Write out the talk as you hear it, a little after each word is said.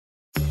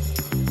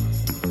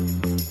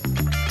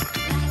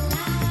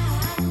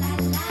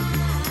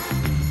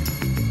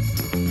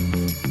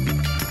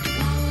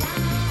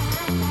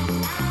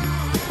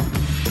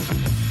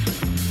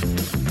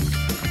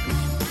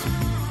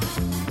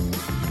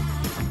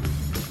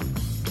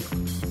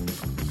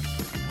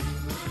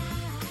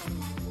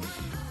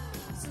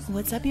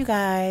What's up, you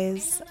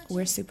guys?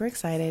 We're super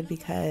excited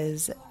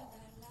because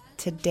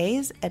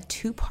today's a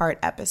two-part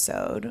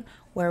episode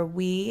where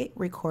we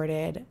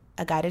recorded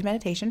a guided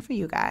meditation for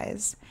you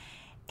guys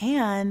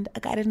and a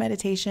guided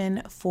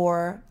meditation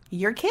for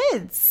your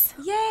kids.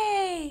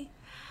 Yay!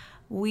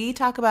 We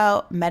talk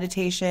about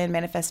meditation,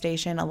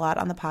 manifestation a lot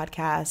on the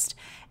podcast.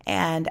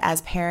 And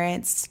as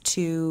parents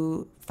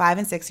to 5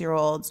 and 6 year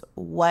olds,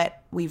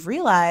 what we've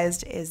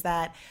realized is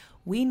that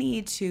we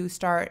need to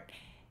start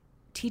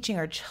teaching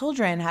our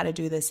children how to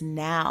do this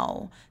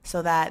now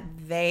so that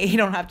they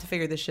don't have to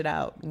figure this shit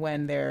out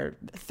when they're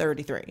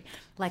 33.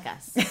 Like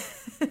us.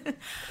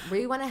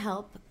 We want to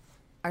help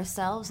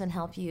ourselves and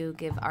help you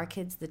give our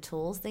kids the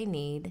tools they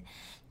need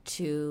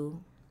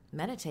to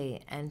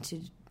meditate and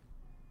to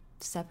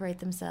separate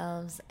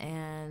themselves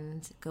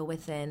and go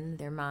within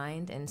their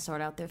mind and sort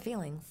out their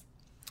feelings.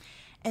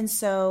 And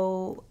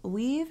so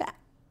we've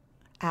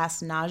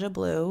asked Naja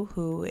Blue,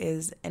 who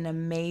is an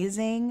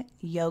amazing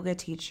yoga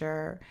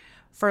teacher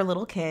for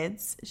little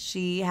kids.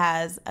 She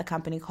has a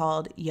company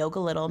called Yoga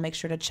Little. Make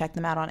sure to check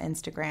them out on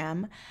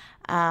Instagram.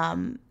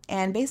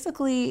 And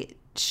basically,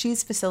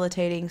 she's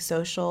facilitating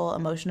social,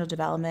 emotional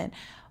development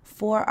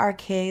for our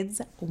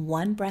kids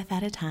one breath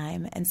at a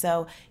time. And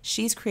so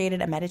she's created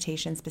a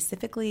meditation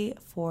specifically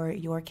for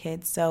your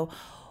kids. So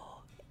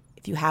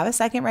if you have a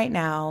second right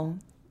now,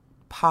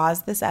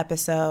 pause this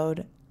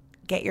episode,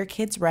 get your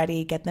kids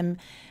ready, get them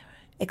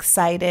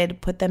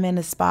excited, put them in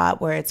a spot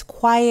where it's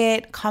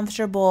quiet,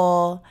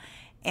 comfortable,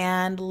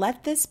 and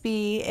let this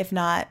be, if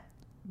not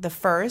the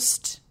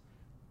first,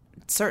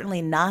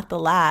 certainly not the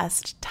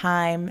last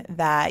time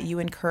that you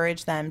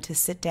encourage them to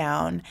sit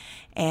down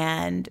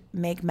and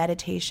make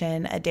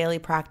meditation a daily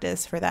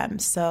practice for them.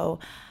 So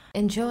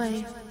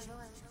enjoy.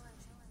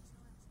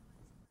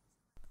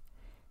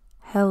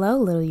 Hello,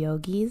 little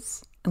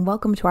yogis, and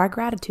welcome to our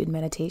gratitude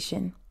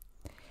meditation.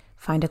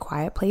 Find a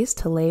quiet place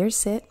to lay or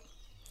sit,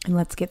 and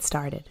let's get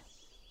started.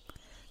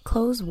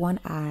 Close one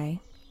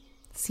eye.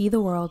 See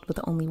the world with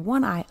only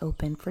one eye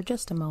open for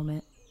just a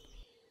moment.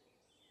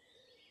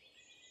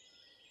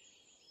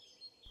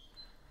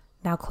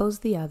 Now close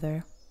the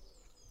other.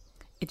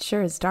 It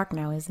sure is dark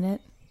now, isn't it?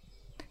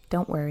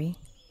 Don't worry,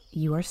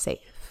 you are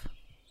safe.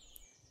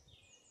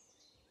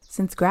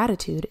 Since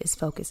gratitude is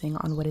focusing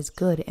on what is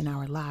good in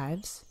our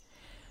lives,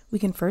 we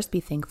can first be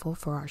thankful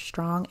for our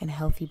strong and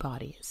healthy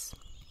bodies.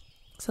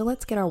 So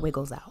let's get our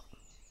wiggles out.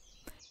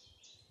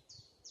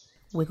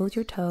 Wiggle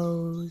your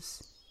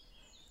toes.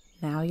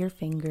 Now your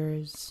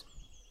fingers.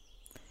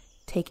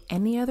 Take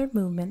any other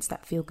movements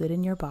that feel good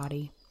in your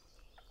body.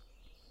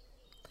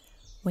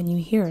 When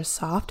you hear a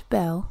soft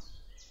bell,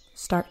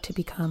 start to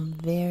become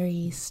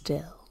very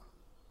still.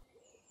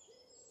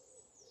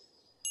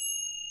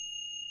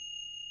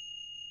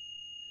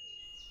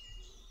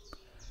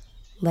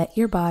 Let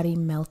your body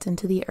melt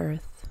into the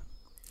earth,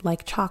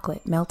 like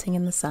chocolate melting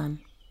in the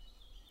sun.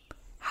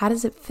 How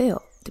does it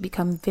feel to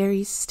become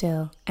very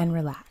still and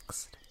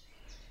relaxed?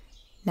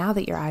 Now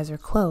that your eyes are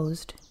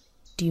closed,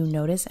 do you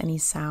notice any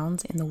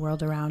sounds in the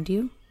world around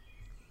you?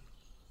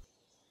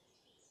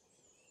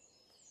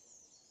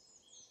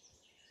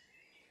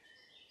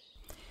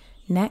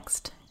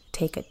 Next,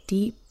 take a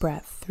deep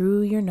breath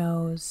through your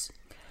nose.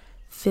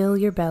 Fill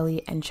your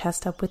belly and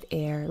chest up with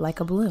air like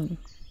a balloon.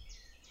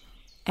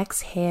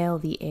 Exhale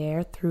the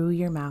air through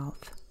your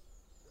mouth.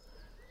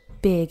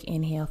 Big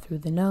inhale through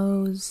the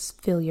nose.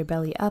 Fill your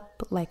belly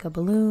up like a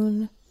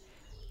balloon.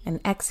 And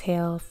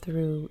exhale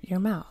through your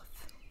mouth.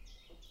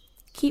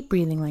 Keep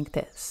breathing like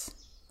this.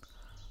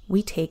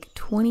 We take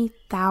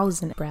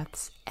 20,000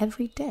 breaths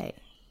every day.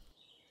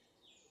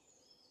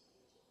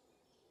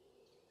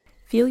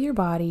 Feel your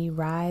body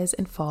rise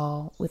and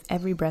fall with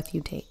every breath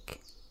you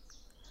take.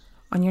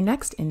 On your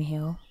next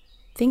inhale,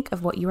 think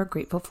of what you are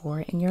grateful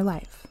for in your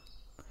life.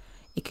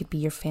 It could be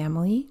your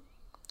family,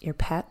 your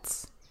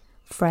pets,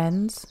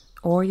 friends,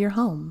 or your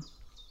home.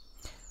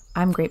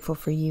 I'm grateful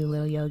for you,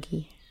 little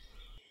yogi.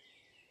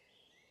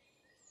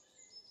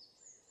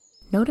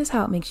 Notice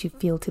how it makes you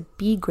feel to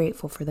be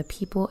grateful for the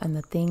people and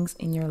the things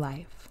in your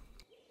life.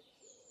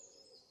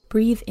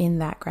 Breathe in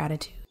that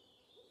gratitude.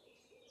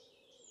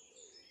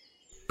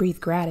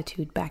 Breathe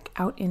gratitude back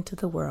out into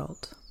the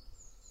world.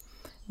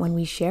 When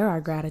we share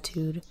our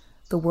gratitude,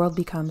 the world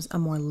becomes a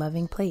more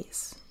loving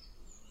place.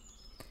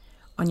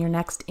 On your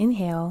next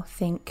inhale,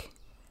 think,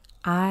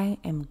 I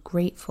am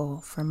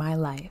grateful for my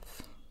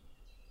life.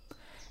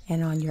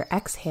 And on your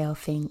exhale,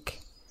 think,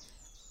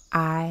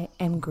 I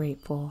am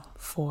grateful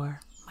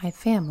for my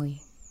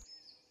family.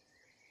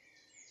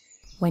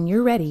 When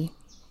you're ready,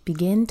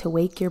 begin to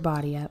wake your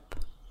body up.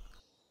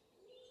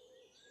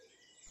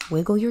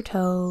 Wiggle your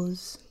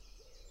toes.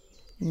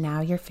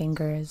 Now your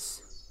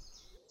fingers.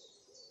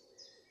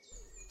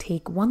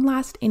 Take one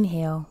last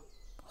inhale.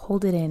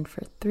 Hold it in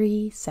for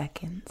 3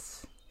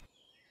 seconds.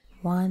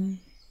 1,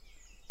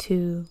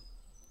 2,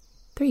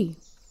 3.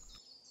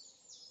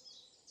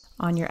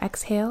 On your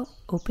exhale,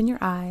 open your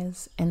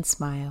eyes and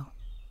smile.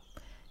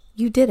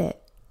 You did it.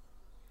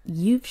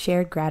 You've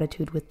shared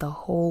gratitude with the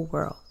whole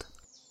world.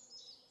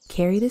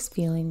 Carry this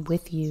feeling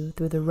with you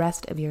through the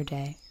rest of your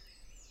day.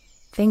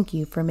 Thank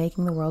you for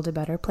making the world a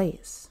better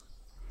place.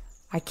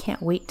 I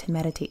can't wait to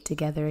meditate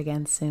together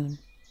again soon.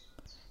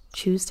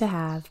 Choose to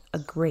have a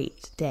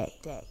great day.